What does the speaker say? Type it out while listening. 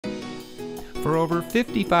For over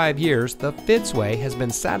 55 years, the Fitzway has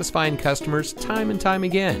been satisfying customers time and time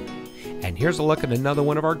again. And here's a look at another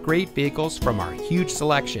one of our great vehicles from our huge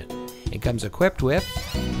selection. It comes equipped with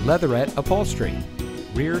leatherette upholstery,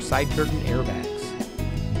 rear side curtain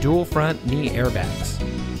airbags, dual front knee airbags,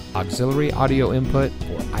 auxiliary audio input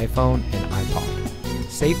for iPhone and iPod,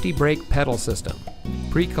 safety brake pedal system,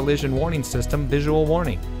 pre-collision warning system visual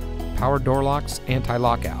warning, power door locks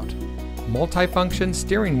anti-lockout, multifunction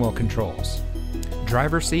steering wheel controls,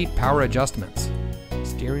 driver seat power adjustments,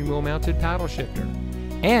 steering wheel mounted paddle shifter,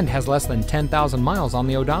 and has less than 10,000 miles on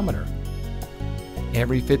the odometer.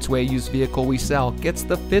 Every Fitzway used vehicle we sell gets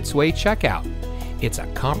the Fitzway checkout. It's a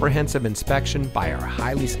comprehensive inspection by our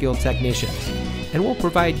highly skilled technicians, and we'll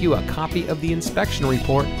provide you a copy of the inspection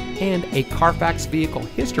report and a Carfax vehicle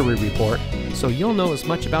history report so you'll know as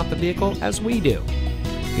much about the vehicle as we do.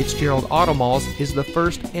 Fitzgerald Auto Malls is the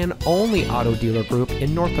first and only auto dealer group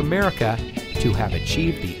in North America to have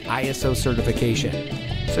achieved the ISO certification,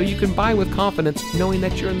 so you can buy with confidence knowing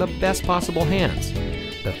that you're in the best possible hands.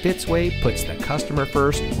 The Fitzway puts the customer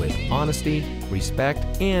first with honesty, respect,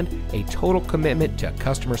 and a total commitment to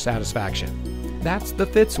customer satisfaction. That's the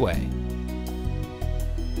Fitzway.